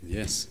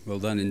Yes, well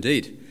done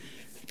indeed.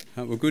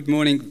 Well, good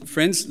morning,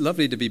 friends.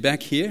 Lovely to be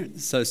back here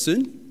so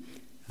soon.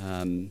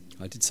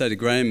 I did say to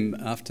Graham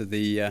after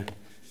the, what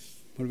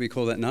do we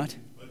call that night?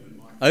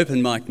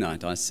 Open mic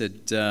night. I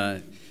said,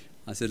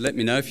 let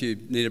me know if you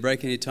need a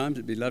break any time.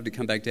 It'd be lovely to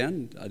come back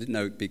down. I didn't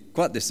know it'd be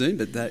quite this soon,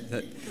 but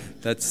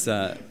that's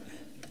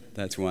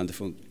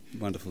wonderful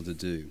to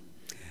do.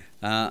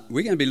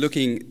 We're going to be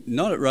looking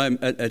not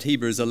at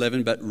Hebrews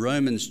 11, but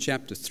Romans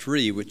chapter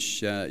 3,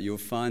 which you'll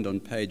find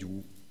on page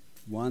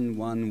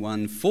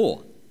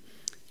 1114,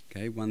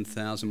 okay,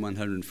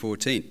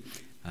 1114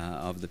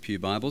 of the Pew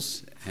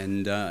Bibles.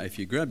 And if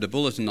you grabbed a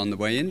bulletin on the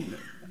way in,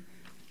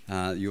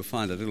 you'll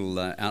find a little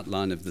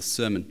outline of the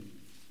sermon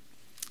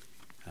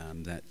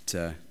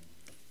that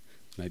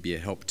may be a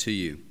help to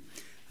you.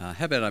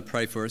 How about I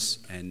pray for us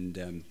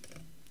and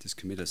just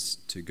commit us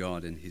to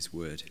God and His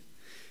Word.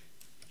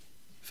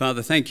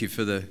 Father, thank you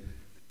for the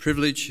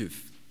privilege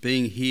of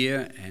being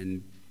here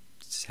and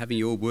having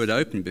your word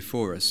open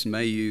before us.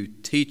 May you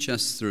teach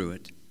us through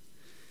it.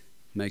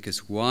 Make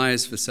us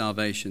wise for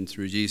salvation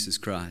through Jesus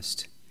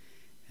Christ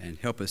and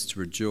help us to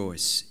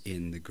rejoice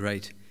in the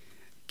great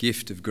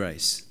gift of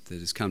grace that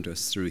has come to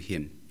us through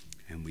him.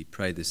 And we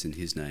pray this in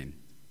his name.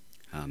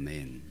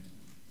 Amen.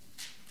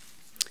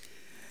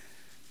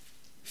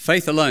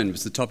 Faith alone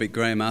was the topic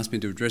Graham asked me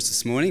to address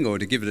this morning, or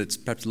to give it its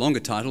perhaps longer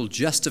title,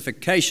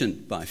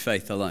 Justification by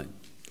Faith Alone.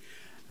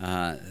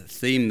 A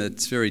theme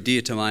that's very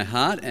dear to my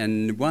heart,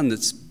 and one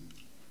that's,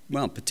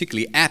 well,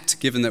 particularly apt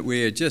given that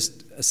we're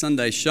just a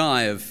Sunday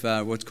shy of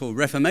what's called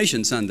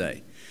Reformation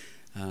Sunday.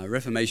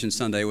 Reformation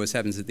Sunday always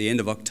happens at the end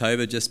of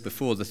October, just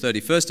before the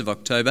 31st of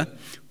October,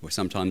 or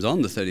sometimes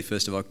on the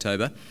 31st of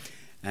October.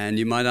 And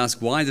you might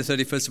ask, why the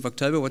 31st of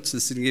October? What's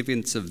the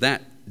significance of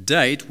that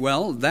date?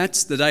 Well,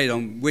 that's the date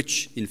on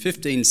which, in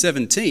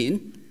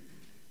 1517,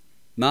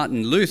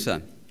 Martin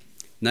Luther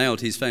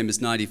nailed his famous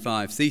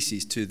 95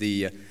 Theses to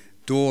the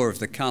door of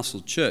the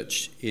castle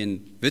church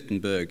in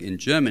Wittenberg in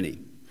Germany.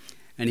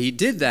 And he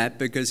did that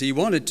because he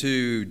wanted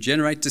to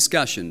generate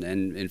discussion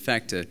and, in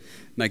fact, to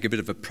make a bit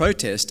of a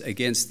protest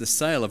against the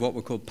sale of what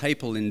were called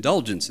papal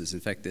indulgences. In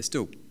fact, they're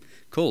still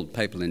called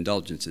papal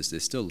indulgences. They're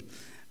still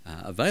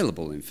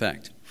available, in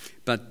fact.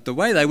 But the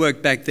way they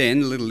worked back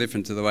then, a little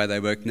different to the way they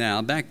work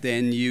now, back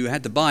then you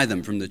had to buy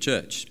them from the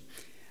church.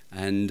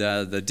 And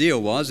the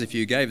deal was, if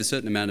you gave a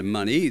certain amount of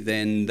money,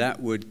 then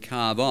that would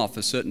carve off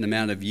a certain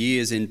amount of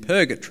years in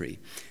purgatory.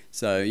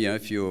 So,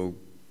 if your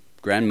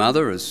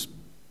grandmother, as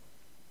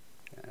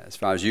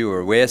far as you were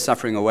aware,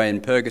 suffering away in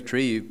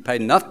purgatory, you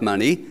paid enough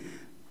money,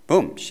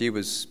 boom, she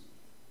was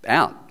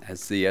out.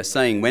 As the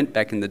saying went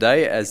back in the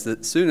day, as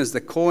soon as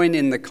the coin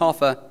in the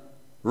coffer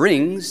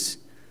rings,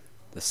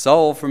 the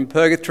soul from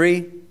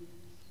purgatory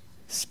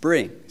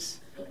springs.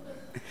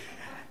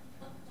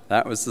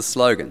 That was the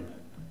slogan.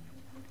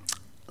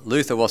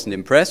 Luther wasn't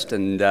impressed,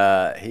 and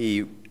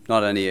he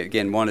not only,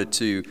 again, wanted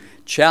to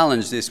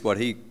challenge this, what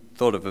he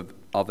thought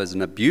of as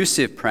an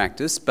abusive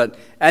practice, but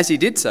as he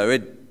did so,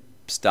 it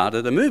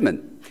started a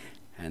movement.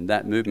 And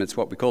that movement's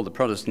what we call the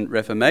Protestant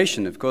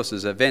Reformation. Of course,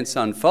 as events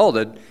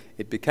unfolded,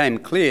 it became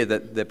clear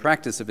that the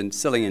practice of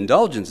selling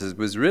indulgences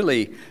was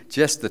really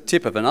just the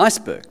tip of an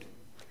iceberg.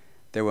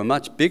 There were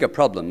much bigger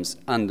problems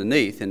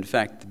underneath. In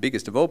fact, the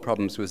biggest of all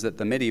problems was that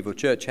the medieval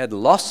church had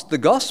lost the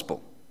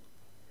gospel.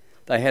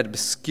 They had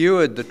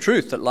obscured the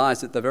truth that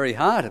lies at the very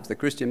heart of the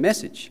Christian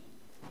message,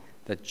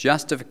 that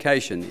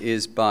justification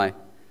is by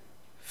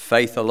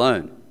faith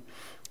alone.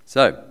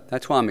 So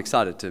that's why I'm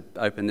excited to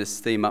open this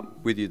theme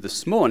up with you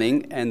this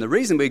morning. And the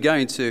reason we're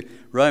going to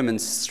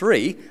Romans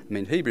 3,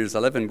 Hebrews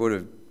 11 would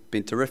have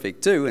been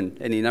terrific too,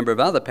 and any number of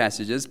other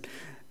passages.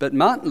 But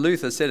Martin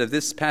Luther said of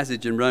this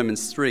passage in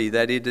Romans 3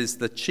 that it is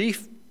the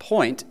chief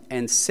point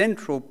and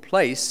central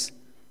place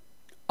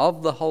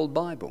of the whole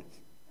Bible.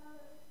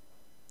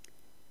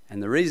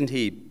 And the reason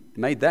he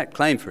made that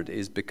claim for it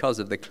is because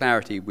of the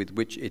clarity with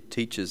which it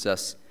teaches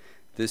us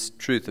this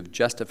truth of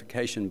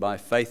justification by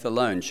faith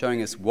alone,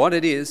 showing us what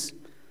it is,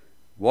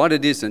 what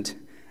it isn't,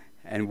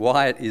 and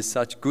why it is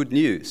such good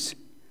news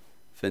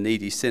for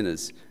needy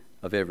sinners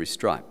of every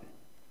stripe.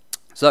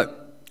 So,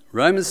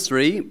 Romans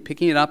 3,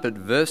 picking it up at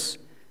verse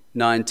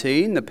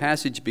 19, the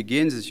passage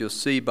begins, as you'll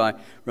see, by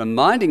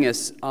reminding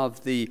us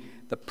of the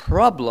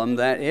problem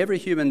that every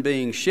human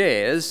being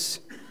shares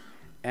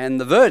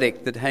and the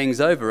verdict that hangs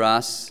over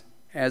us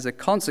as a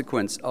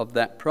consequence of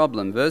that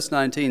problem. Verse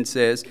 19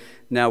 says,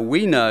 "Now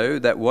we know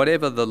that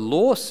whatever the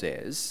law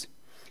says,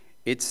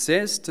 it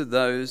says to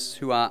those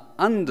who are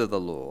under the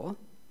law,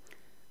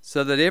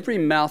 so that every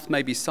mouth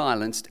may be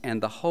silenced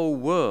and the whole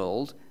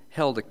world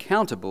held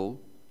accountable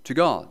to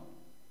God.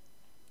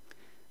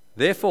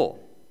 Therefore,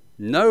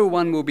 no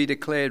one will be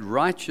declared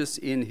righteous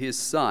in his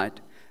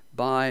sight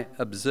by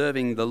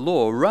observing the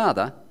law.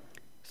 Rather,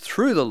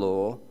 through the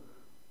law,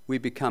 we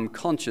become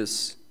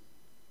conscious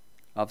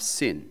of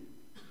sin."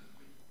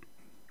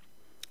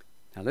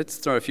 Now let's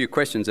throw a few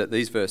questions at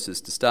these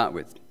verses to start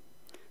with.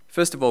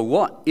 First of all,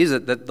 what is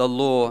it that the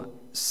law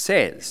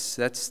says?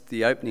 That's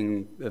the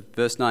opening of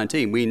verse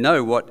 19. We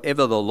know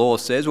whatever the law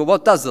says. Well,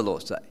 what does the law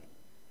say?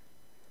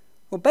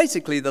 Well,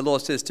 basically, the law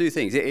says two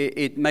things.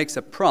 It makes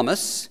a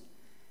promise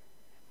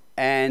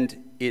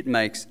and it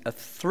makes a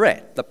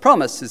threat. The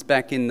promise is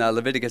back in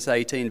Leviticus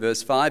 18,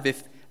 verse 5.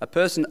 If a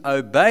person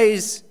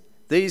obeys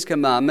these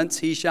commandments,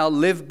 he shall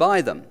live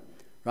by them.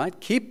 Right?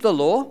 Keep the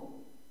law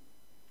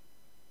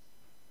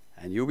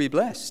and you'll be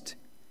blessed.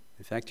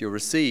 In fact, you'll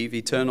receive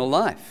eternal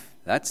life.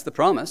 That's the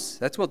promise.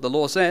 That's what the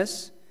law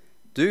says.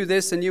 Do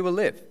this and you will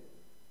live.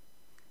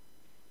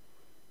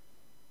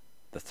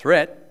 The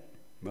threat,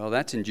 well,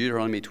 that's in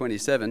Deuteronomy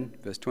 27,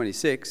 verse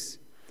 26.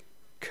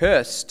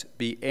 Cursed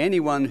be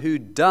anyone who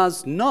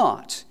does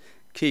not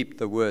keep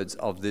the words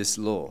of this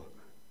law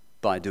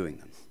by doing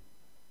them.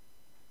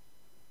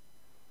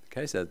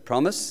 Okay, so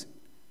promise,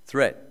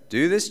 threat.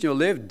 Do this and you'll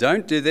live.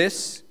 Don't do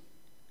this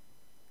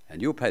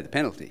and you'll pay the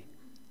penalty.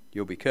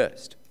 You'll be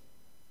cursed.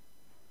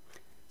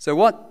 So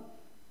what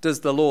does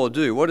the law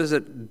do? What does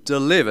it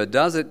deliver?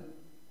 Does it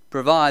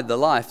provide the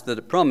life that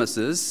it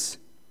promises?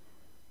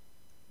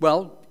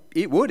 Well,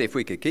 it would if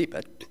we could keep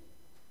it.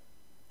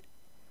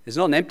 It's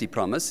not an empty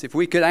promise. If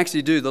we could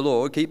actually do the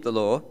law, keep the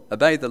law,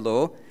 obey the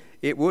law,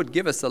 it would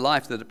give us the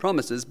life that it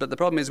promises, but the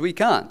problem is we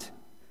can't.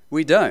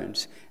 We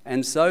don't.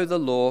 And so the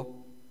law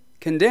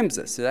condemns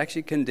us. It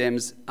actually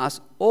condemns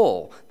us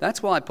all.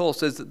 That's why Paul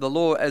says that the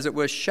law, as it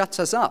were, shuts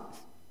us up.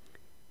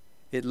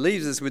 It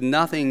leaves us with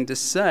nothing to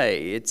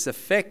say. Its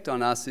effect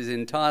on us is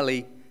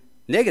entirely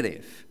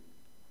negative.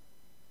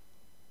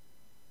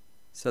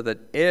 So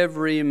that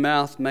every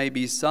mouth may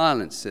be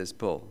silenced, says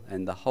Paul,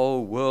 and the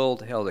whole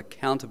world held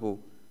accountable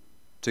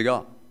to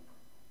God.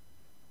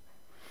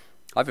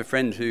 I have a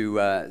friend who,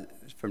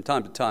 from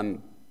time to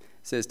time,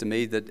 says to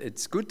me that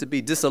it's good to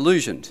be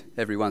disillusioned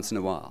every once in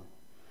a while.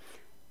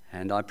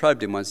 And I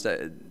probed him one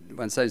day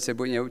and said,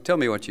 well, tell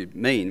me what you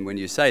mean when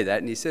you say that.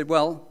 And he said,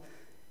 well,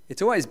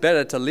 it's always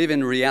better to live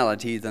in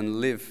reality than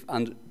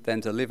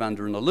to live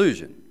under an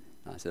illusion.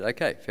 I said,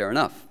 okay, fair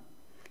enough.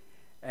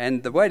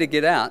 And the way to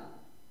get out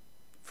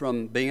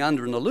from being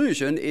under an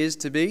illusion is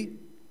to be,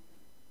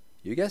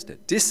 you guessed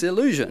it,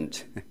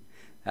 disillusioned.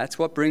 That's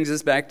what brings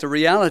us back to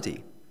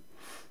reality.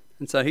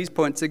 And so his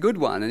point's a good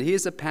one. And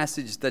here's a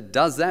passage that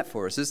does that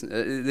for us, isn't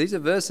it? These are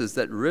verses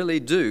that really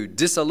do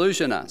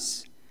disillusion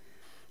us.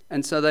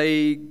 And so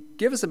they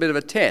give us a bit of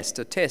a test,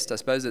 I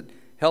suppose, that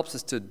helps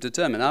us to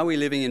determine, are we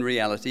living in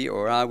reality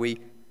or are we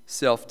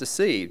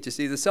self-deceived? You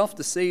see, the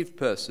self-deceived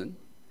person,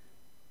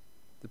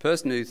 the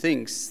person who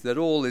thinks that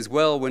all is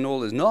well when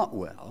all is not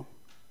well,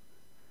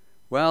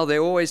 well,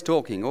 they're always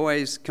talking,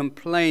 always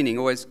complaining,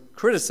 always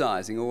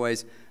criticizing,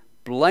 always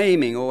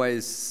blaming,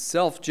 always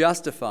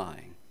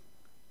self-justifying.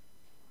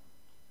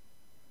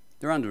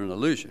 They're under an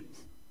illusion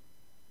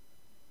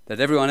that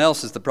everyone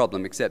else is the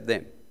problem except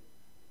them.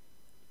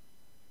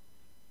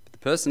 But the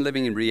person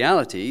living in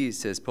reality,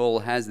 says Paul,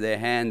 has their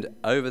hand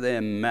over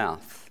their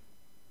mouth.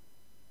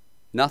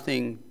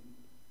 Nothing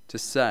to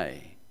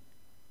say.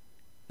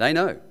 They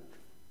know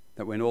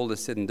that when all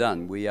is said and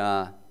done, we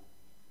are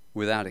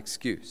without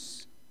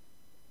excuse.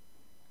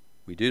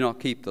 We do not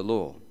keep the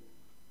law,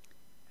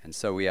 and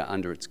so we are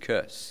under its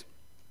curse.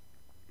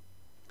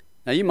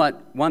 Now you might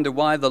wonder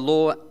why the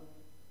law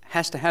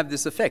has to have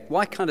this effect.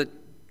 Why can't it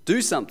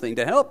do something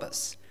to help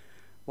us?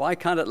 Why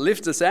can't it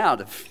lift us out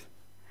of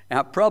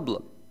our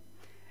problem?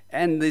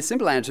 And the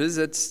simple answer is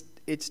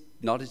it's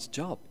not its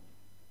job.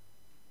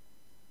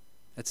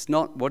 It's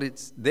not what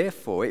it's there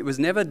for. It was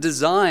never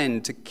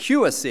designed to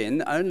cure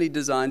sin, only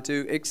designed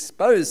to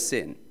expose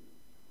sin.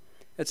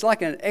 It's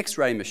like an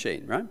X-ray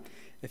machine, right?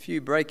 If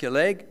you break your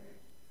leg,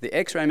 the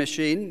X-ray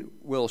machine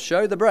will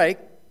show the break,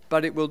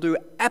 but it will do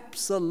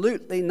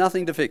absolutely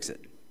nothing to fix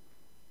it.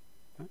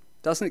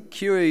 Doesn't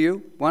cure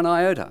you one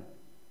iota.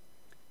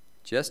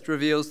 Just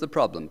reveals the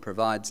problem,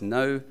 provides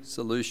no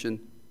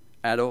solution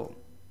at all.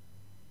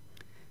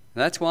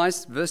 And that's why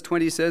verse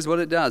 20 says what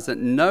it does, that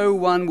no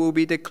one will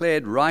be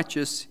declared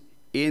righteous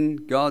in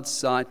God's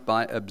sight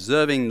by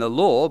observing the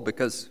law,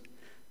 because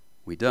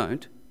we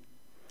don't.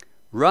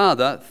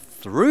 Rather,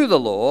 through the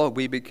law,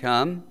 we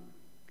become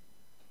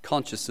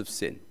conscious of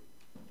sin.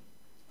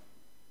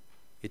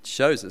 It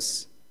shows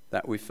us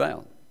that we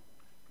failed.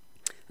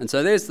 And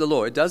so there's the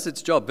law. It does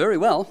its job very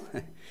well.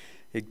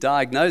 It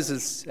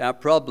diagnoses our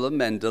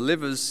problem and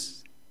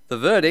delivers the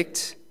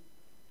verdict.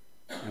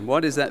 And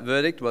what is that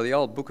verdict? Well, the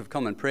old Book of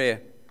Common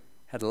Prayer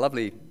had a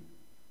lovely,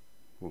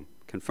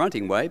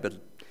 confronting way,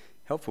 but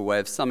helpful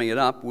way of summing it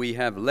up. We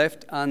have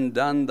left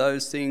undone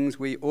those things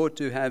we ought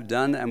to have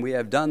done, and we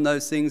have done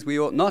those things we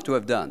ought not to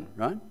have done,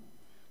 right?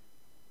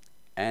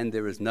 And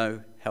there is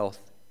no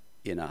health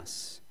in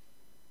us.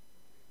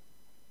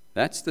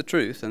 That's the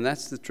truth, and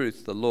that's the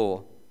truth the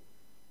law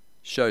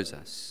shows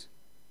us.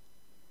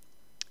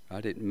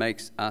 Right? It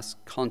makes us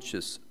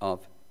conscious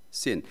of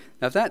sin.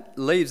 Now, if that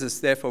leaves us,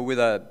 therefore, with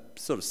a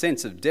sort of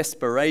sense of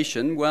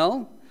desperation,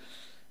 well,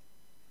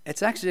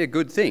 it's actually a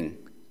good thing.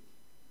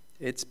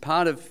 It's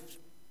part of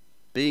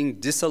being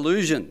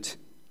disillusioned,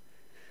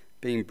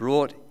 being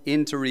brought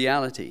into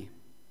reality.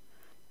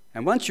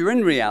 And once you're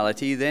in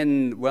reality,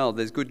 then, well,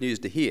 there's good news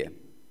to hear,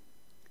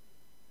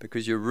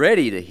 because you're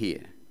ready to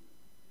hear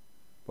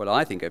what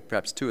I think are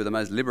perhaps two of the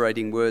most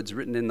liberating words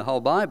written in the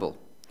whole Bible.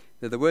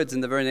 They're the words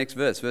in the very next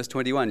verse, verse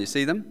 21. You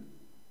see them?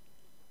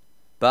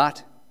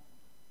 But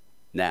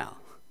now.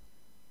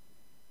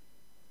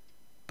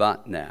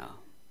 But now.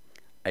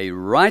 A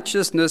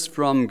righteousness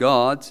from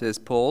God, says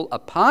Paul,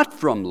 apart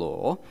from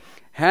law,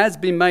 has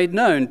been made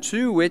known,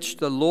 to which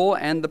the law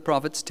and the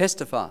prophets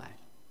testify.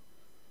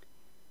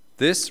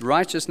 This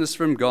righteousness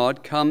from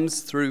God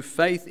comes through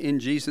faith in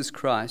Jesus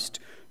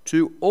Christ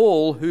to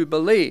all who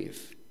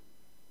believe.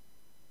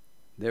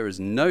 There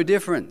is no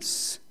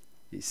difference,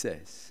 he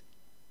says.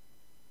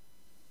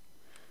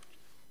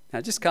 Now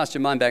just cast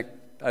your mind back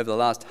over the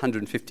last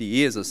 150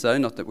 years or so,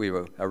 not that we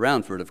were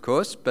around for it, of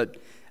course, but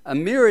a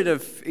myriad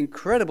of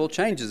incredible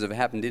changes have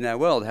happened in our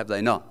world, have they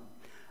not?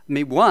 I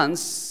mean,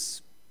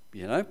 once,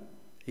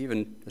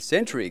 even a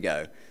century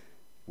ago,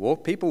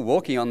 people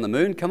walking on the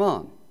moon, come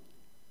on.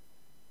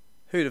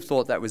 Who'd have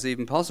thought that was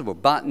even possible?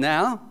 But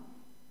now,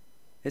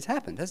 it's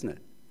happened, hasn't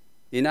it?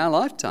 In our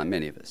lifetime,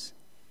 many of us.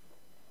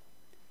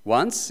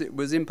 Once, it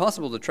was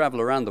impossible to travel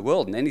around the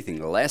world in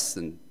anything less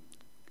than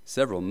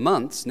several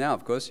months. Now,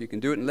 of course, you can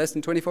do it in less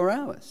than 24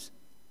 hours.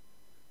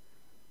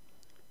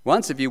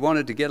 Once, if you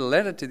wanted to get a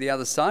letter to the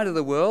other side of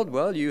the world,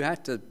 well, you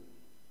had to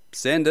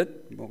send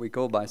it, what we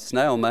call by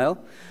snail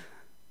mail,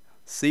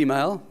 sea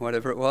mail,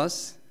 whatever it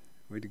was.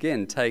 It would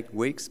again take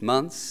weeks,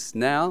 months.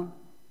 Now,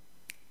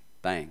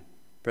 bang,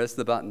 press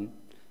the button,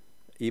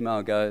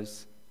 email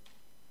goes,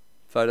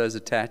 photos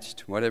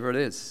attached, whatever it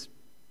is.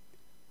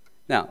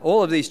 Now,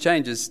 all of these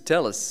changes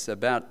tell us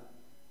about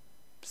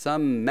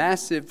some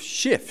massive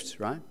shift,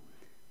 right?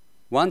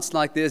 Once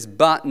like this,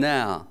 but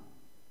now.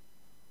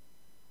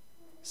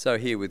 So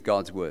here with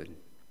God's word.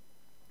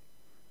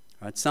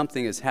 Right,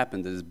 something has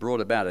happened that has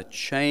brought about a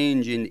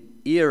change in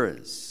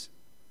eras.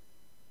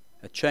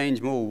 A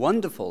change more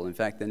wonderful, in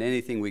fact, than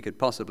anything we could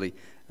possibly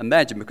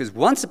imagine. Because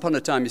once upon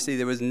a time, you see,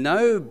 there was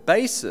no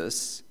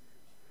basis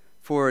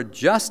for a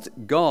just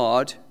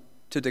God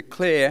to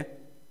declare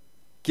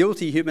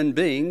guilty human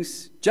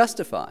beings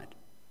justified.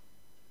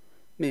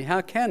 I mean,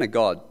 how can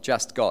a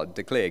just God,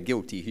 declare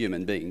guilty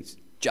human beings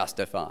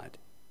justified?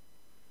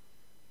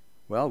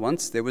 Well,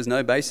 once there was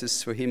no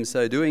basis for him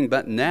so doing,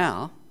 but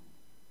now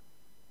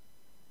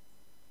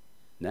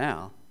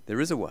there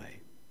is a way.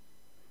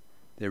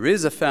 There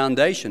is a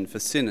foundation for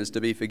sinners to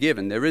be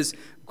forgiven. There is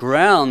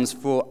grounds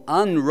for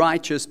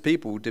unrighteous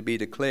people to be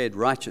declared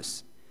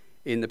righteous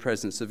in the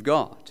presence of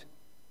God.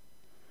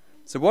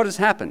 So what has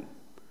happened?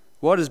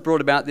 What has brought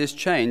about this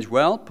change?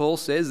 Well, Paul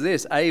says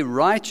this: a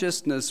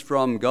righteousness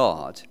from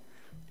God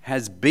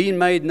has been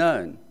made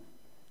known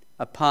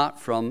apart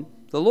from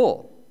the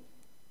law.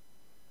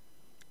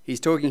 He's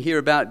talking here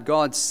about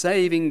God's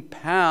saving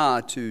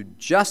power to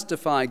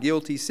justify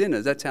guilty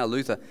sinners. That's how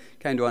Luther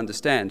came to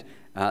understand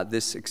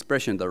this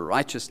expression, the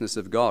righteousness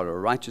of God,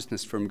 or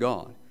righteousness from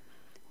God.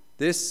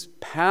 This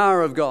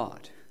power of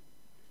God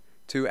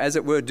to, as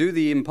it were, do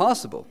the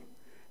impossible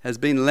has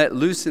been let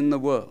loose in the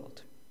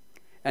world.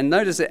 And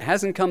notice it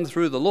hasn't come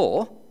through the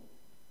law.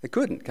 It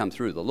couldn't come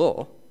through the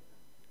law.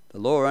 The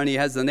law only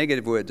has the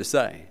negative word to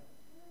say.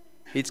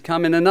 It's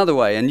come in another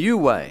way, a new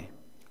way,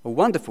 a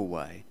wonderful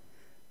way,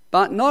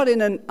 but not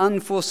in an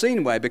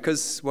unforeseen way,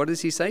 because what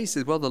does he say? He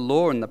says, well, the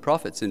law and the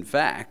prophets, in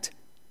fact,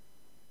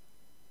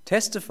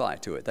 testify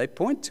to it. They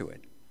point to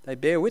it. They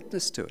bear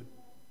witness to it.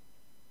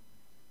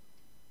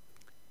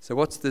 So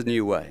what's the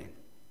new way?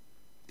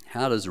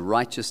 How does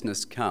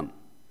righteousness come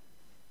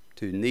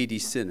to needy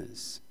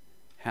sinners?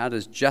 How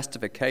does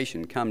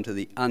justification come to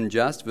the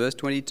unjust? Verse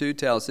 22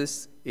 tells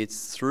us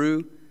it's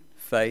through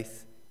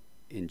faith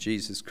in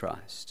Jesus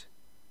Christ.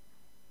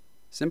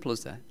 Simple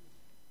as that.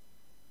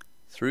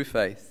 Through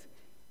faith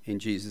in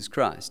Jesus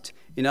Christ.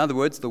 In other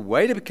words, the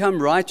way to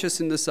become righteous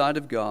in the sight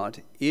of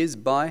God is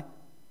by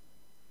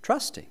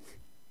trusting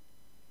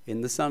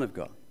in the Son of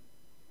God.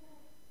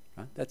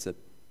 Right? That's a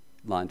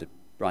line to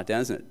write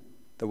down, isn't it?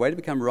 The way to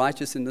become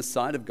righteous in the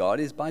sight of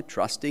God is by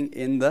trusting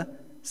in the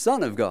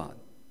Son of God.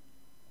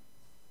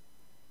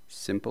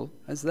 Simple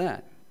as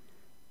that.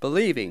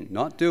 Believing,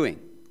 not doing.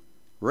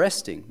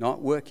 Resting, not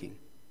working.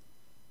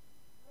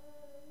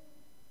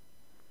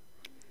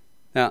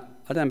 Now,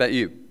 I don't know about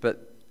you,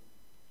 but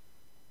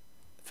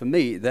for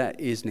me, that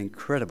is an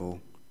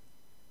incredible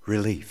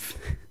relief.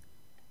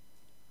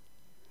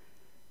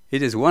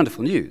 It is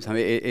wonderful news. I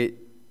mean, it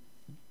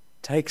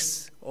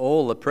takes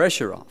all the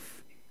pressure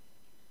off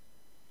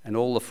and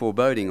all the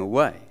foreboding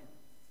away.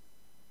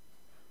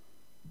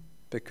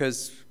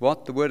 Because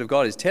what the Word of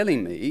God is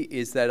telling me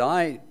is that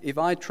if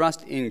I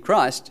trust in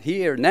Christ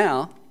here,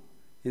 now,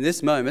 in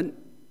this moment,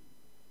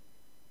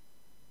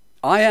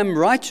 I am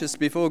righteous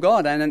before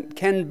God and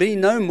can be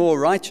no more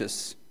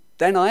righteous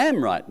than I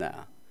am right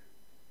now.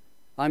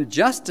 I'm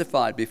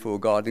justified before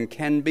God and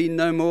can be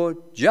no more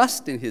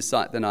just in His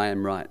sight than I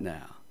am right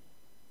now.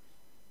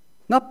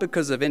 Not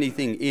because of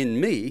anything in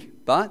me,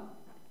 but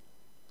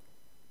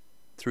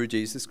through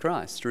Jesus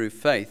Christ, through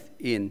faith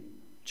in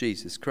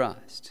Jesus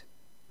Christ.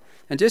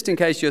 And just in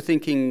case you're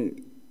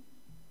thinking,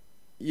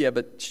 yeah,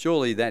 but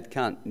surely that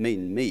can't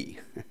mean me.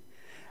 I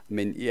I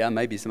mean, yeah,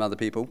 maybe some other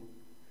people,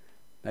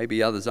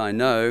 maybe others I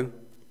know,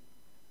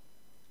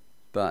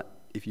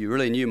 but if you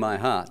really knew my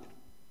heart,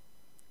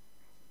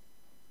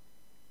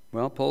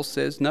 well, Paul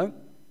says, no,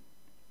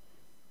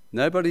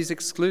 nobody's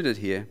excluded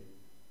here.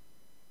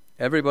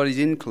 Everybody's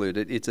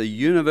included. It's a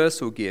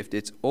universal gift.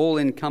 It's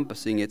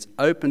all-encompassing. It's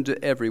open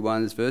to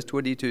everyone. As verse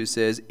 22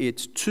 says,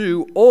 it's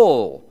to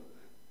all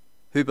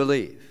who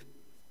believe.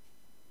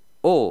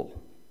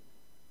 All.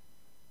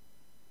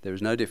 There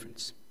is no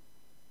difference.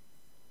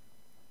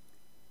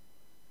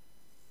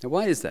 Now,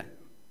 why is that?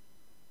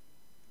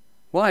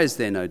 Why is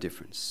there no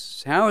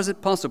difference? How is it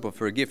possible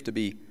for a gift to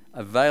be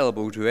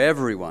available to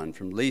everyone,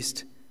 from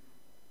least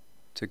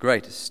to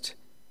greatest?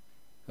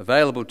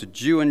 Available to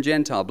Jew and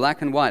Gentile,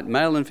 black and white,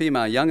 male and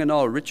female, young and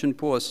old, rich and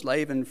poor,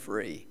 slave and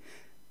free.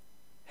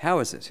 How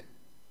is it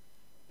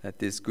that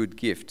this good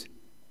gift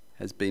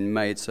has been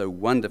made so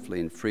wonderfully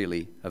and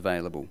freely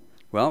available?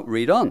 Well,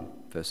 read on.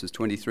 Verses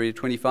 23 to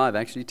 25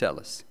 actually tell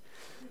us.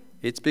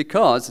 It's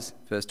because,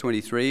 verse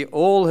 23,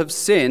 all have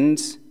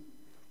sinned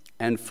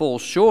and fall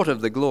short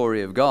of the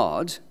glory of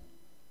God.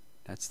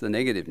 That's the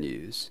negative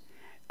news.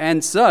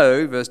 And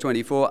so, verse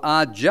 24,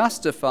 are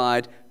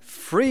justified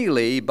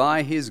freely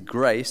by his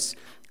grace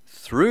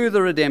through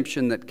the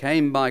redemption that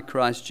came by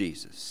Christ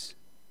Jesus.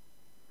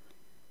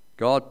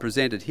 God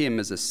presented him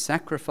as a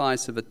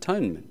sacrifice of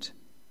atonement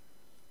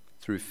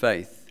through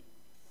faith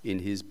in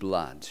his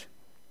blood.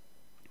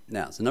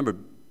 Now, there's a number of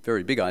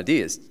very big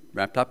ideas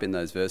wrapped up in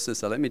those verses,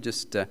 so let me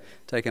just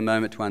take a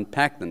moment to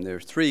unpack them. There are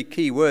three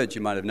key words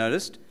you might have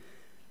noticed,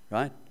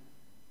 right?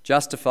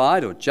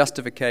 Justified or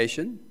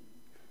justification.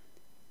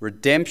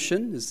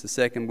 Redemption is the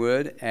second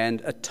word,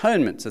 and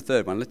atonement's the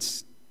third one.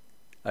 Let's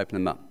open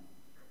them up.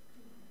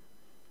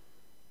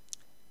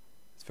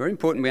 It's very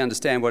important we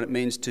understand what it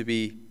means to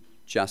be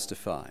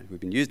justified. We've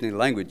been using the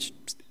language,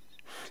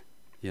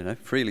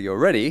 freely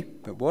already,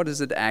 but what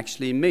does it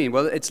actually mean?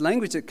 Well, it's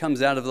language that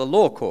comes out of the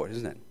law court,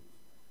 isn't it?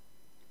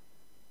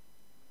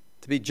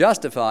 To be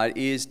justified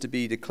is to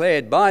be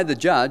declared by the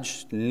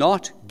judge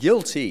not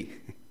guilty.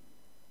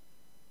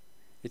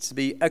 It's to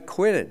be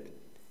acquitted.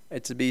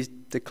 It's to be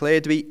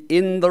declared to be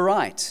in the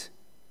right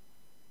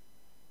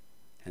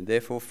and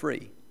therefore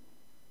free.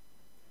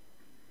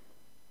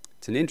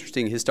 It's an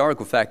interesting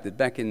historical fact that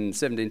back in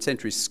 17th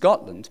century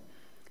Scotland,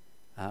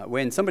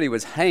 when somebody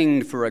was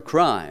hanged for a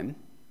crime,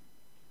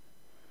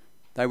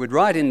 they would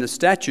write in the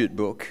statute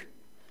book,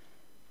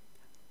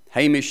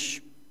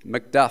 Hamish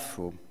Macduff,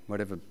 or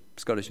whatever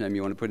Scottish name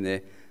you want to put in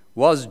there,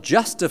 was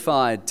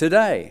justified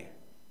today.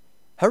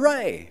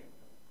 Hooray!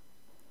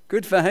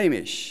 Good for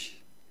Hamish.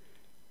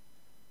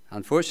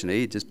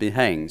 Unfortunately, he'd just been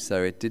hanged,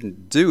 so it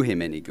didn't do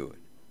him any good.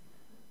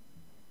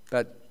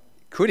 But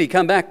could he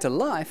come back to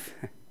life?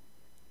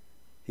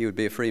 He would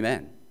be a free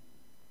man,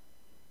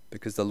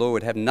 because the law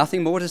would have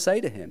nothing more to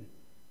say to him.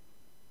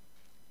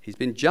 He's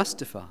been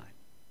justified.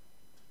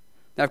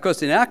 Now, of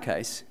course, in our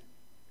case,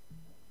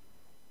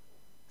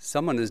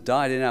 someone has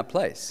died in our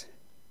place.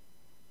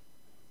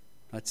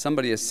 Right?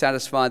 Somebody has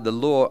satisfied the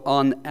law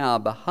on our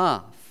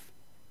behalf.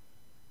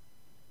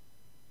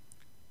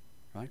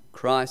 Right?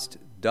 Christ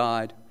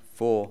died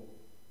for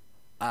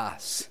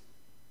us,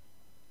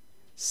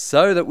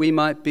 so that we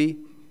might be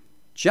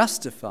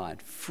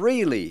justified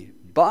freely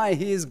by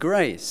his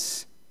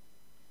grace.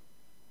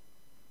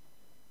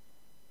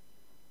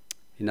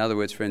 In other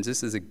words, friends,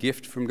 this is a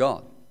gift from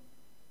God.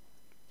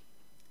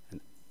 A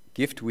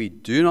gift we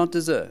do not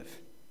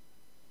deserve.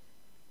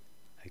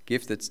 A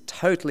gift that's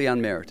totally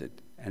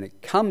unmerited. And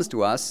it comes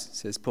to us,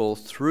 says Paul,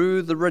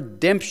 through the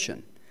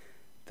redemption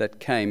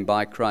that came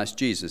by Christ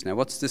Jesus. Now,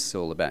 what's this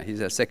all about?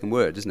 Here's our second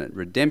word, isn't it?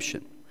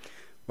 Redemption.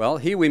 Well,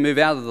 here we move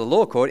out of the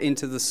law court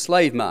into the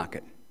slave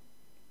market.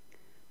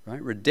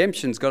 Right?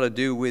 Redemption's got to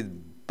do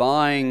with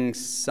buying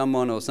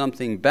someone or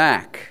something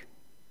back.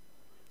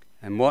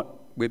 And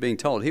what we're being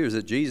told here is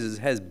that Jesus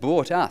has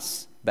bought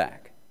us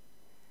back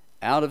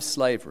out of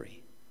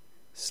slavery.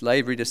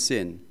 Slavery to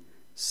sin,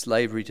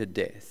 slavery to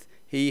death.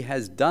 He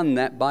has done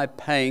that by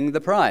paying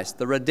the price,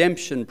 the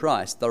redemption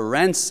price, the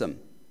ransom,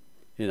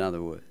 in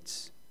other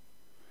words.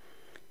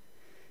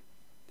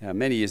 Now,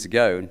 many years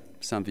ago,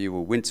 some of you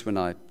will wince when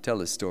I tell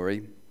this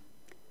story,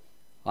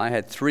 I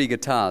had 3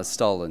 guitars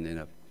stolen in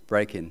a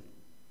break-in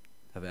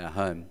of our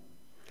home.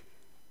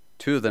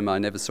 2 of them I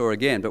never saw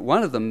again, but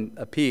one of them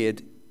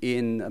appeared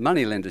in a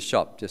moneylender's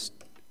shop just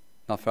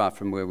not far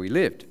from where we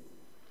lived.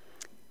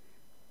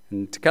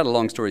 And to cut a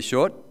long story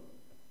short,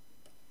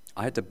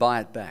 I had to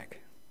buy it back.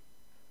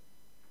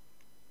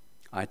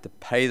 I had to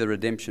pay the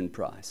redemption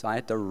price. I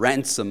had to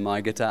ransom my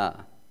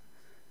guitar,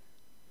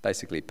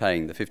 basically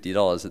paying the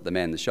 $50 that the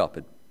man in the shop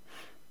had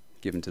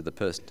given to the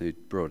person who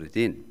brought it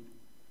in.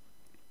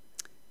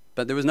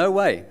 But there was no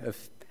way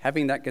of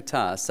having that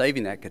guitar,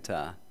 saving that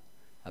guitar,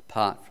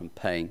 apart from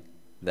paying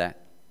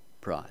that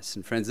price.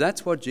 And friends,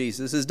 that's what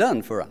Jesus has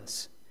done for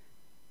us.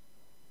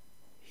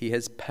 He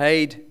has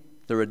paid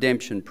the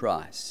redemption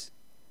price,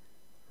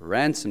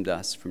 ransomed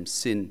us from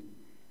sin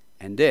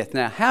and death.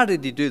 Now, how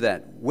did he do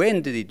that?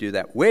 When did he do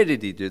that? Where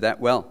did he do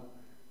that? Well,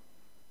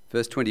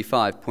 verse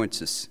 25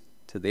 points us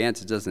to the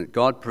answer, doesn't it?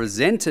 God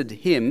presented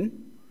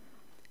him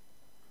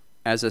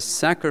as a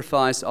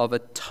sacrifice of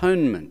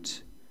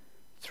atonement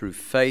through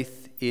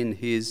faith in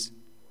his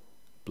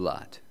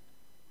blood.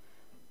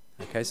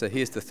 Okay, so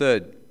here's the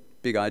third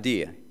big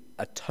idea: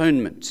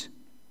 atonement.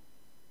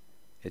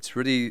 It's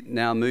really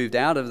now moved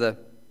out of the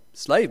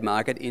slave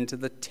market into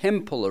the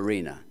temple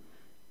arena.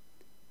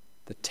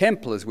 The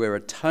temple is where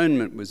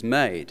atonement was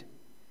made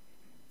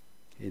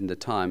in the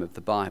time of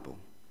the Bible.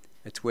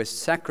 It's where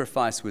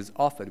sacrifice was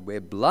offered,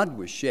 where blood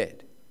was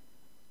shed,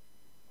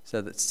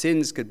 so that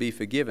sins could be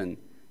forgiven,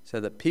 so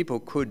that people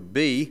could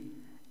be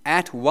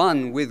at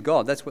one with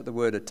God. That's what the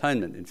word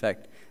atonement, in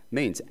fact,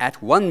 means.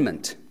 At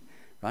one-ment,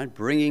 right?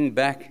 Bringing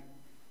back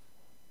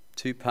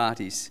two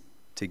parties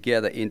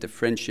together into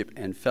friendship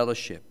and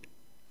fellowship.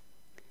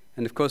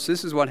 And of course,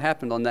 this is what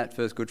happened on that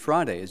first Good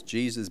Friday. As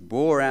Jesus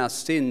bore our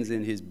sins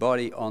in his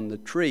body on the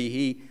tree,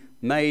 he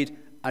made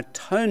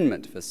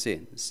atonement for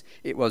sins.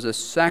 It was a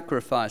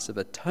sacrifice of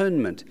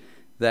atonement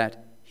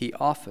that he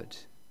offered.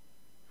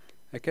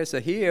 Okay, so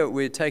here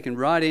we're taken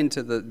right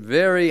into the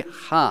very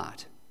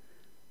heart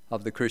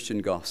of the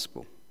Christian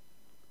gospel.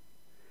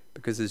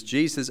 Because as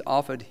Jesus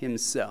offered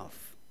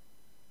himself,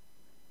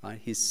 right,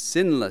 his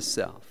sinless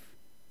self,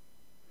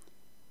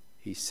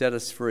 he set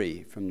us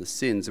free from the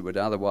sins that would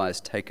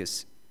otherwise take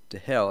us to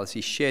hell. As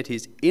he shed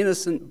his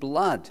innocent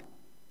blood,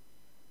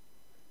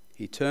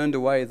 he turned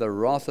away the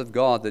wrath of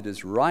God that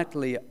is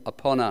rightly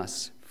upon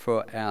us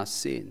for our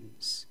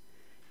sins.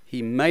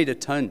 He made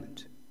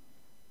atonement,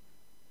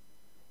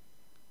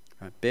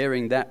 right,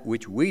 bearing that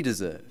which we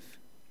deserve,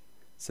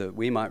 so that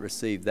we might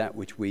receive that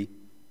which we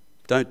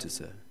don't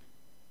deserve.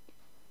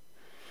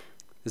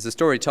 There's a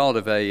story told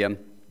of a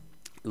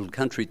little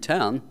country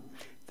town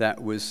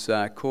that was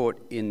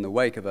caught in the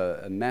wake of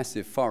a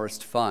massive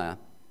forest fire,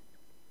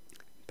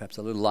 perhaps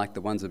a little like the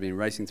ones that have been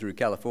racing through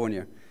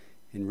California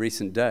in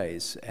recent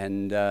days.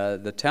 And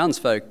the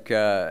townsfolk,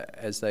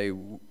 as they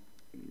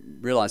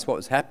realised what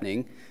was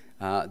happening,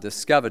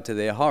 discovered to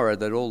their horror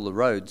that all the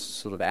roads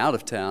sort of out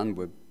of town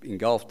were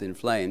engulfed in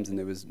flames, and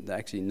there was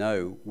actually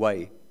no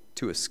way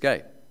to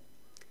escape.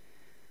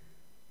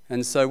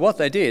 And so what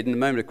they did, in a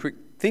moment of quick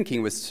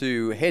thinking, was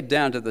to head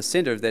down to the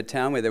centre of their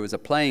town where there was a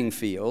playing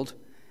field,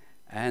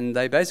 and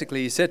they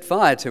basically set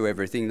fire to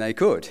everything they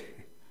could.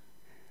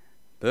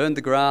 Burned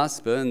the grass,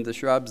 burned the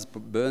shrubs,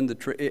 burned the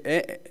tree,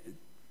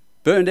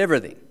 burned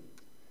everything.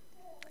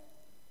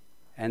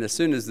 And as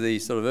soon as the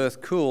sort of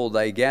earth cooled,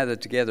 they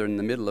gathered together in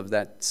the middle of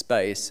that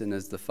space, and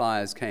as the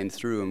fires came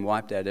through and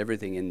wiped out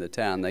everything in the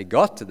town, they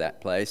got to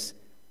that place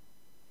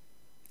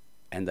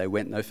and they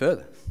went no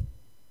further.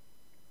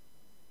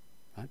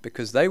 Right?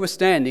 Because they were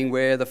standing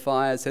where the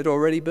fires had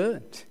already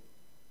burned.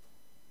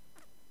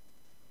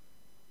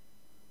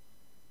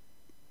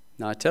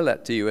 Now, I tell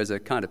that to you as a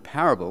kind of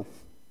parable,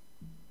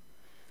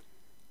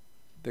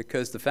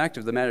 because the fact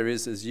of the matter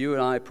is, as you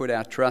and I put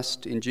our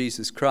trust in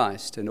Jesus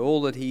Christ and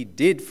all that he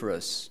did for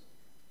us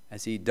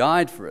as he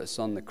died for us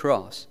on the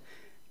cross,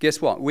 guess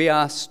what? We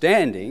are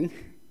standing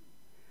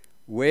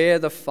where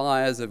the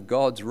fires of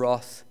God's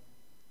wrath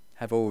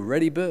have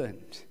already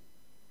burned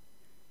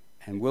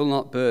and will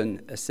not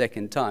burn a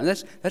second time.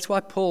 That's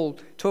why Paul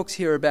talks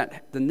here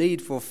about the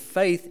need for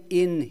faith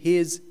in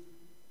his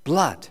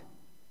blood.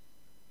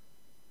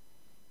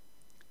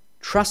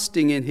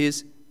 Trusting in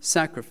his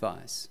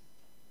sacrifice.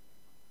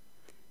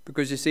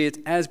 Because you see, it's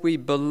as we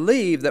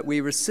believe that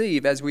we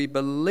receive, as we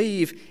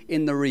believe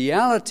in the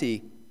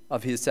reality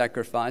of his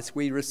sacrifice,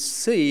 we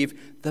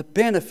receive the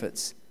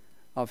benefits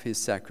of his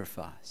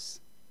sacrifice.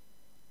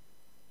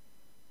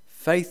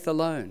 Faith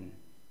alone.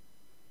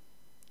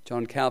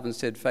 John Calvin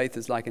said, faith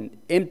is like an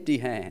empty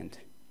hand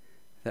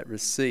that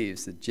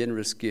receives the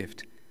generous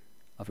gift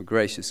of a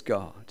gracious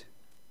God.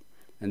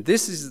 And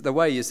this is the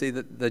way, you see,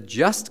 that the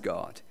just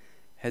God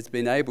has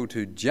been able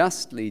to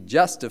justly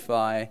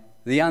justify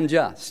the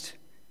unjust.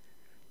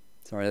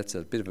 Sorry, that's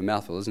a bit of a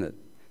mouthful, isn't it?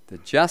 The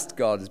just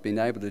God has been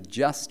able to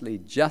justly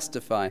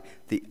justify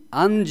the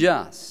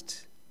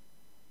unjust,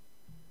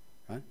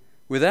 right?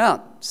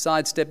 Without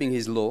sidestepping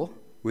his law,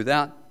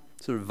 without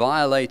sort of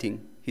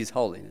violating his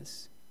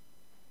holiness,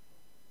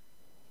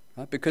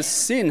 right? Because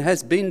sin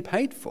has been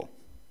paid for.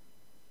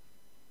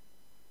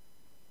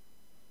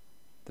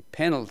 The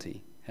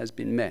penalty has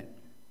been met.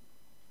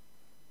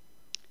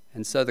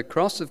 And so the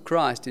cross of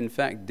Christ, in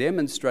fact,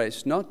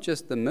 demonstrates not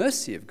just the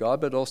mercy of God,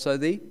 but also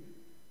the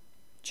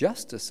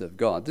justice of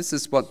God. This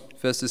is what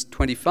verses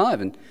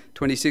 25 and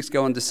 26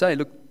 go on to say.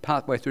 Look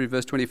partway through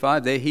verse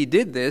 25 there. He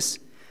did this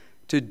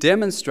to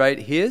demonstrate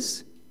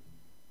his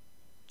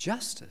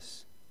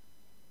justice.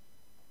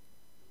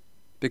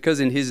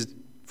 Because in his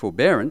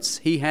forbearance,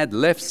 he had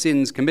left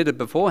sins committed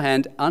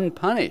beforehand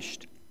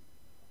unpunished.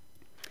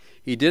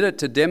 He did it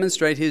to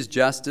demonstrate his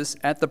justice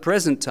at the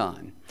present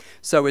time,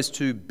 so as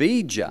to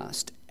be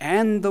just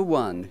and the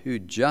one who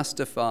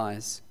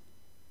justifies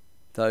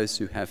those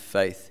who have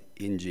faith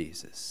in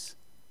Jesus.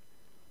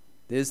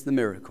 There's the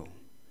miracle.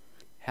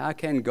 How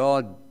can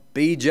God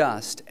be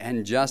just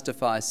and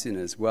justify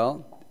sinners?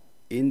 Well,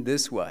 in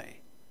this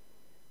way,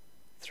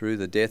 through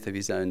the death of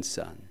his own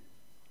Son.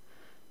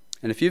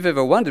 And if you've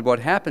ever wondered what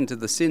happened to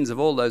the sins of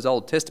all those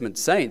Old Testament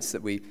saints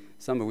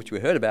some of which we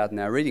heard about in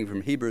our reading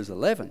from Hebrews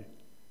 11,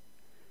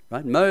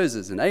 right?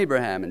 Moses and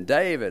Abraham and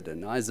David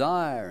and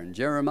Isaiah and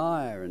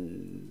Jeremiah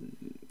and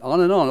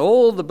on,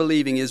 all the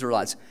believing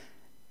Israelites.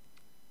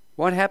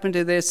 What happened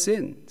to their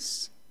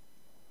sins?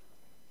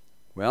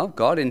 Well,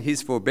 God in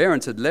his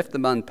forbearance had left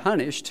them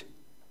unpunished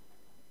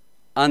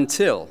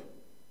until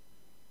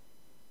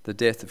the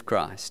death of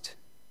Christ.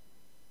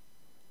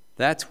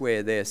 That's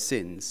where their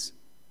sins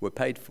were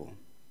paid for,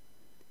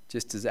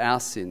 just as our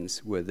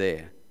sins were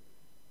there,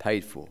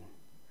 paid for.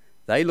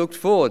 They looked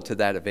forward to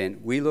that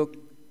event. We look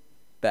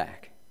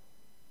back.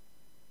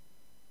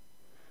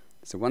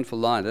 It's a wonderful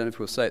line. I don't know if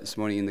we'll say it this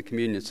morning in the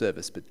communion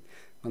service, but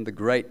one of the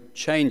great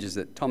changes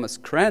that Thomas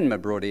Cranmer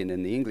brought in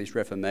the English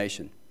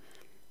Reformation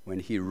when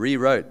he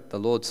rewrote the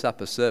Lord's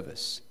Supper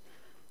service.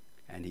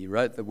 And he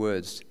wrote the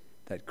words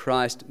that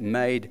Christ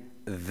made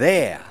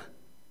there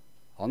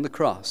on the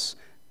cross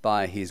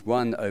by his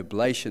one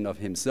oblation of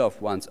himself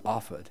once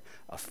offered,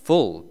 a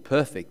full,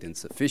 perfect, and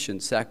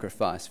sufficient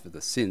sacrifice for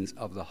the sins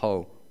of the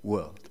whole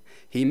world.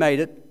 He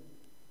made it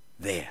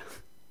there.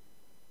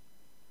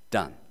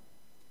 Done.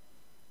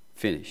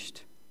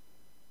 Finished.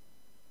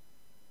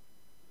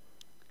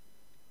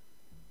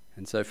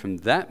 And so from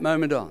that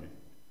moment on,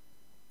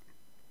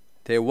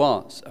 there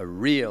was a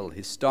real,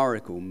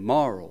 historical,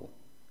 moral,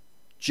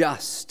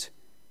 just,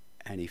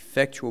 and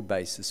effectual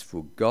basis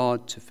for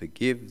God to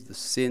forgive the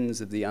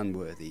sins of the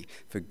unworthy,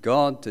 for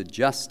God to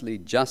justly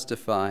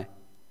justify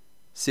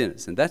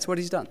sinners. And that's what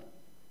he's done.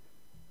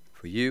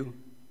 For you,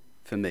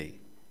 for me.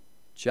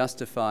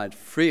 Justified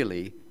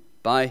freely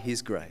by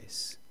his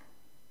grace.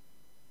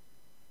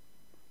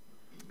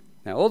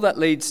 Now, all that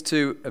leads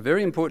to a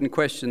very important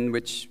question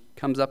which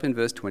comes up in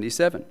verse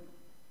 27.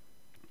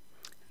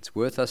 It's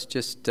worth us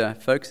just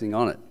focusing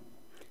on it.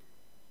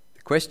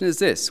 The question is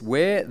this: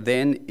 where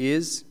then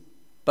is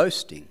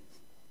boasting?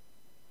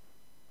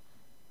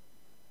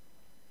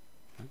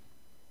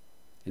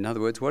 In other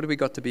words, what have we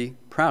got to be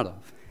proud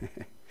of?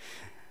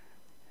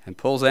 And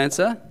Paul's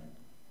answer?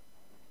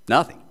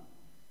 Nothing.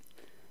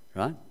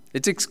 Right?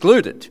 It's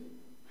excluded.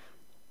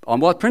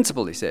 On what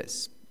principle, he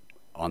says?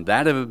 On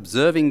that of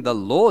observing the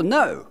law?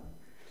 No,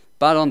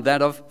 but on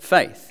that of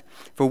faith.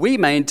 For we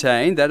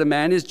maintain that a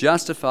man is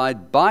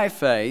justified by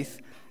faith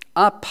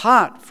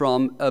apart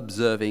from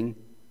observing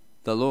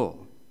the law.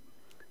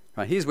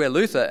 Right, here's where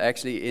Luther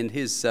actually, in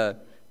his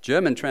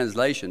German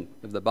translation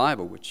of the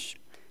Bible, which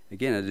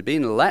again it had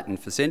been in Latin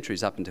for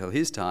centuries up until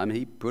his time,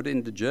 he put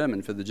into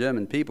German for the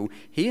German people,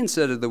 he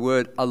inserted the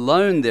word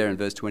alone there in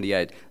verse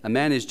 28. A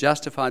man is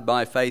justified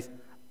by faith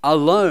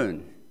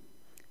alone,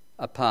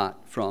 apart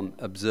from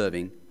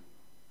observing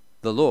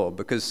the law,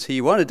 because he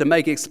wanted to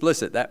make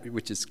explicit that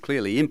which is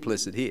clearly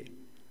implicit here,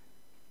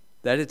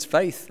 that it's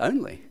faith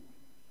only,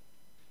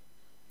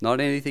 not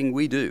anything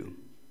we do.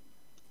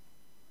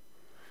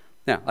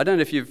 Now, I don't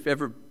know if you've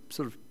ever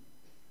sort of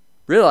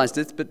realized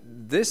this, but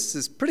this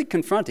is pretty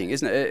confronting,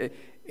 isn't it?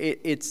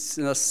 It's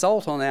an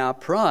assault on our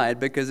pride,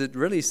 because it's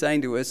really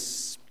saying to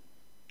us,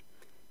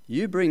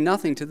 you bring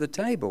nothing to the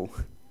table.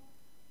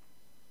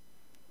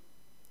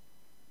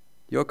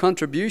 Your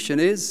contribution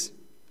is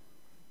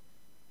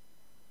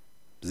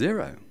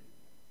zero.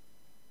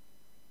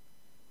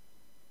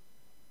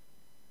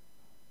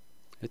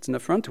 It's an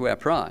affront to our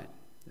pride.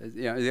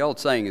 You know, the old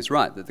saying is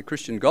right, that the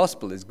Christian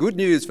gospel is good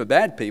news for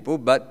bad people,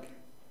 but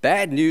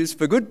bad news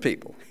for good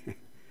people.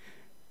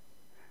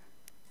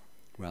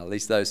 Well, at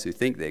least those who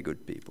think they're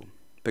good people.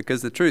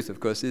 Because the truth, of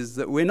course, is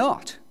that we're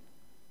not.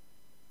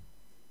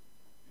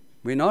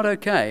 We're not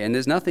okay, and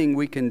there's nothing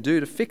we can do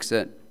to fix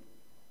it.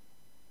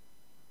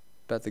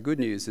 But the good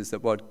news is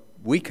that what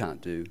we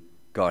can't do,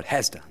 God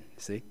has done,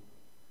 see?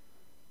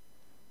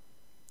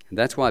 And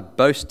that's why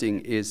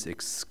boasting is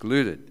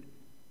excluded.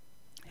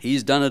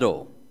 He's done it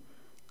all.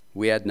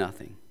 We had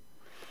nothing.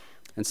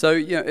 And so,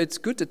 you know, it's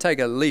good to take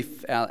a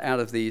leaf out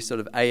of the sort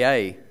of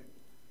AA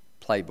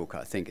playbook,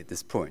 I think, at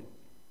this point.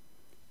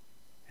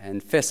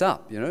 And fess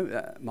up, you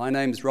know, my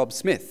name's Rob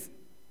Smith.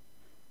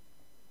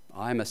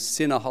 I'm a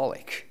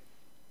sinaholic.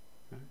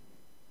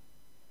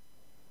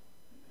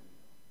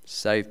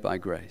 Saved by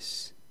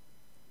grace.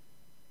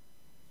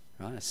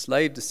 Right? A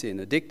slave to sin,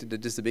 addicted to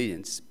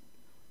disobedience,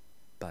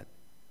 but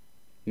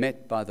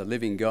met by the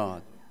living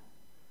God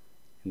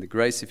in the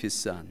grace of his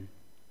Son.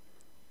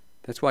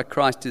 That's why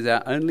Christ is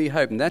our only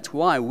hope, and that's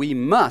why we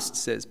must,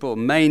 says Paul,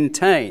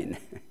 maintain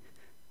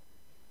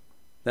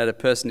that a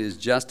person is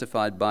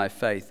justified by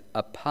faith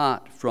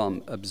apart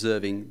from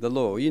observing the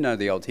law. You know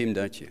the old hymn,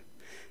 don't you?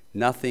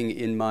 Nothing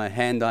in my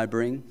hand I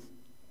bring.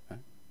 Right?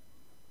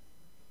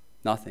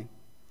 Nothing.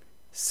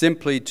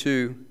 Simply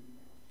to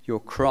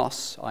your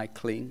cross I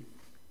cling.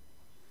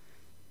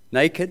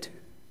 Naked,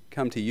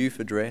 come to you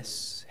for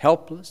dress.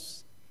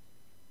 Helpless,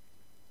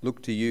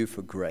 look to you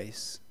for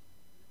grace.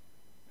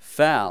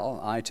 Foul,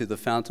 I to the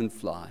fountain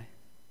fly.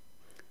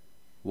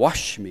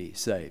 Wash me,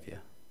 Saviour,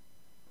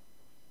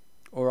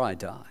 or I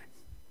die.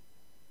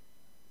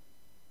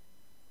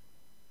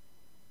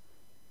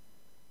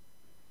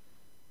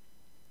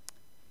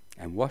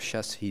 And wash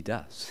us he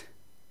does.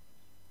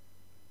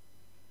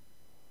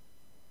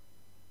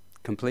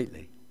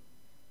 Completely.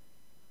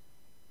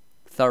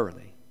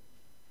 Thoroughly.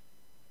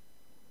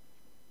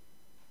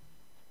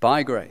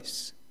 By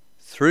grace,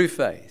 through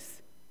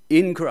faith,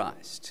 in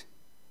Christ,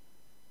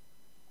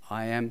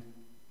 I am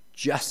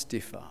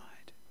justified.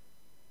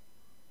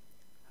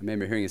 I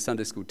remember hearing a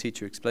Sunday school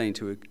teacher explain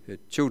to her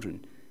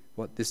children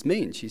what this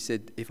means. She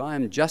said, if I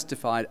am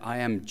justified, I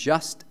am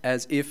just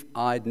as if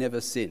I'd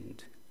never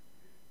sinned.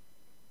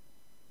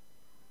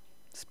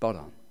 Spot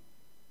on.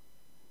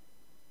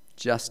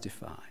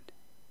 Justified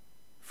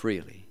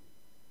freely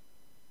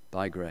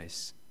by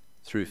grace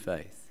through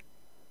faith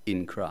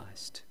in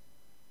Christ.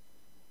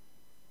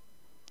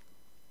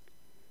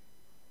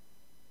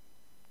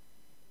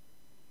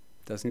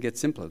 Doesn't get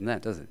simpler than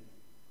that, does it?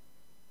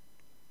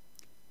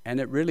 And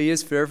it really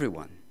is for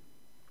everyone.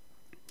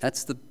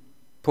 That's the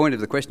point of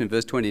the question in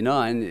verse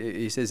 29.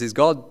 He says, is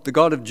God the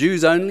God of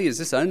Jews only? Is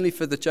this only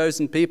for the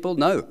chosen people?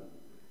 No.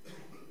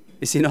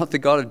 Is he not the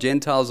God of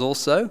Gentiles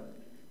also?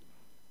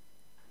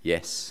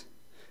 Yes,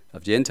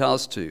 of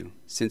Gentiles too,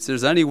 since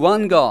there's only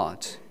one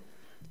God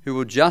who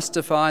will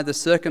justify the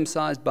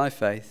circumcised by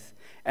faith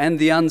and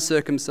the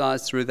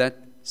uncircumcised through that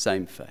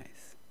same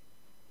faith.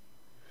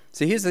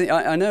 See, here's the thing.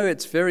 I know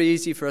it's very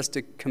easy for us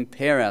to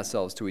compare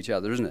ourselves to each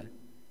other, isn't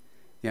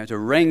it? To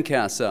rank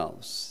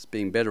ourselves as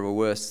being better or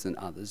worse than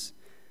others.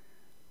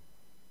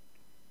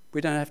 We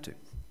don't have to.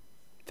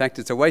 In fact,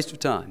 it's a waste of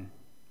time.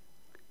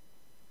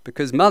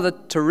 Because Mother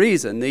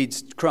Teresa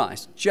needs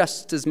Christ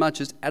just as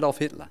much as Adolf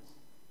Hitler.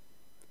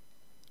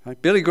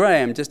 Right? Billy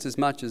Graham just as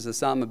much as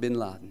Osama bin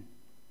Laden.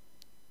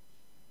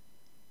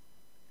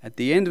 At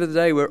the end of the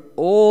day, we're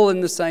all in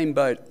the same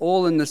boat,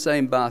 all in the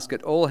same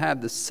basket, all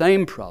have the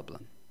same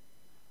problem.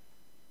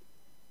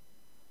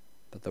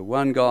 But the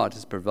one God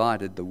has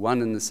provided the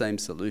one and the same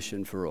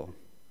solution for all.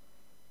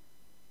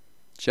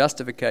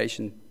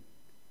 Justification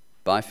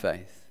by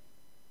faith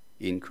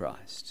in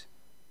Christ.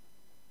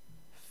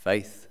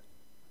 Faith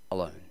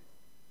alone.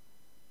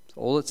 It's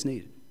all that's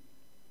needed.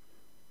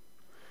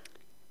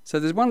 So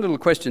there's one little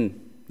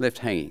question left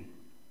hanging,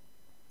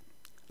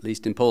 at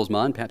least in Paul's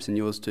mind, perhaps in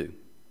yours too.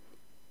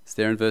 It's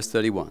there in verse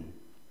 31.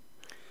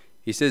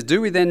 He says, do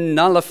we then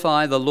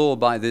nullify the law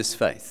by this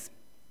faith?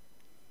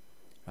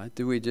 Right?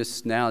 Do we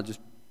just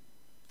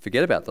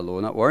forget about the law,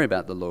 not worry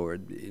about the law,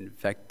 in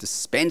fact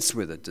dispense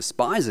with it,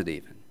 despise it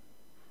even?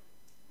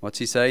 What's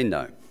he say?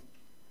 No,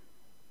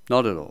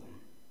 not at all.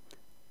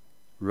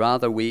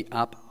 Rather, we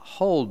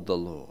uphold the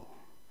law.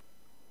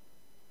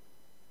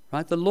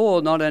 Right? The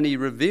law not only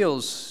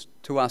reveals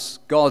to us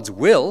God's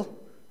will,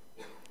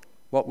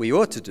 what we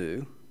ought to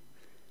do,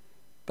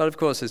 but of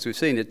course, as we've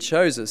seen, it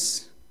shows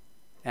us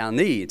our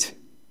need.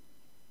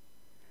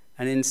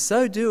 And in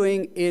so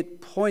doing,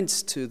 it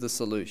points to the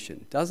solution.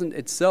 It doesn't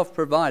itself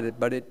provide it,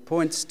 but it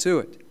points to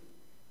it.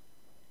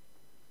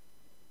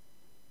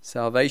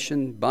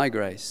 Salvation by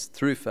grace,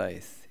 through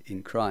faith,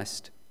 in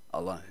Christ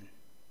alone.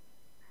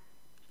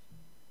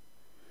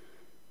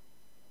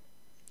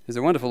 There's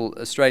a wonderful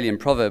Australian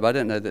proverb. I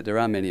don't know that there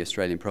are many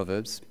Australian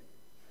proverbs,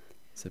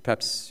 so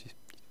perhaps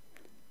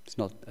it's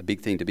not a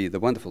big thing to be the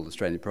wonderful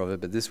Australian proverb,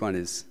 but this one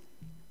is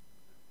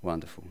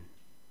wonderful.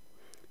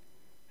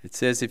 It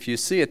says, if you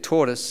see a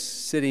tortoise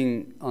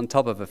sitting on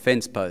top of a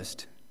fence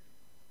post,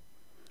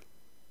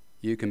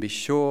 you can be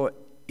sure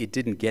it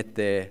didn't get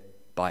there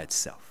by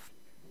itself.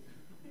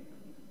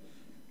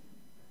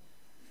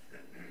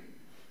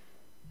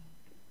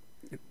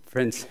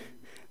 Friends,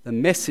 the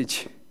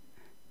message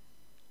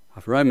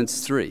of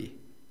Romans 3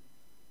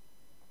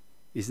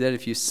 is that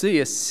if you see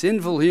a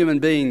sinful human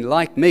being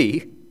like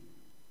me,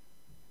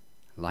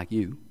 like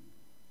you,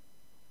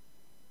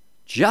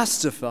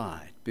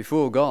 justified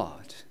before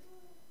God,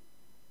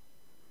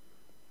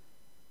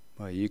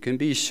 well, you can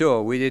be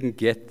sure we didn't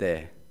get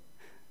there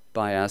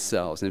by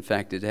ourselves. In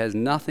fact, it has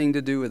nothing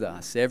to do with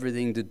us,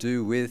 everything to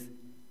do with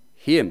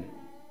Him.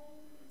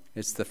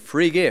 It's the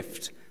free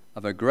gift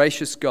of a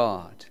gracious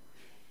God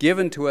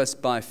given to us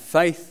by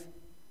faith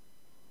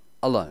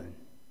alone,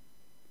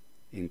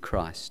 in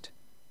Christ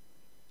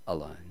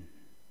alone.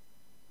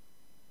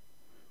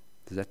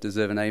 Does that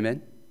deserve an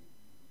amen?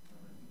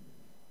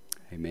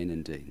 Amen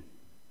indeed.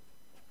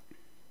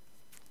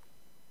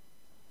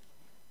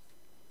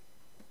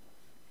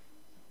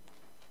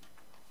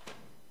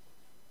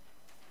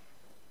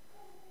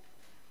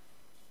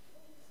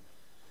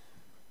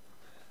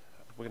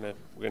 We're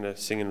going to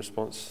sing in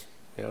response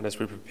now, and as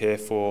we prepare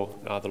for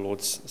the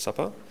Lord's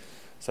Supper.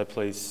 So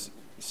please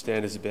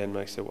stand as the band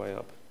makes their way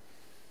up.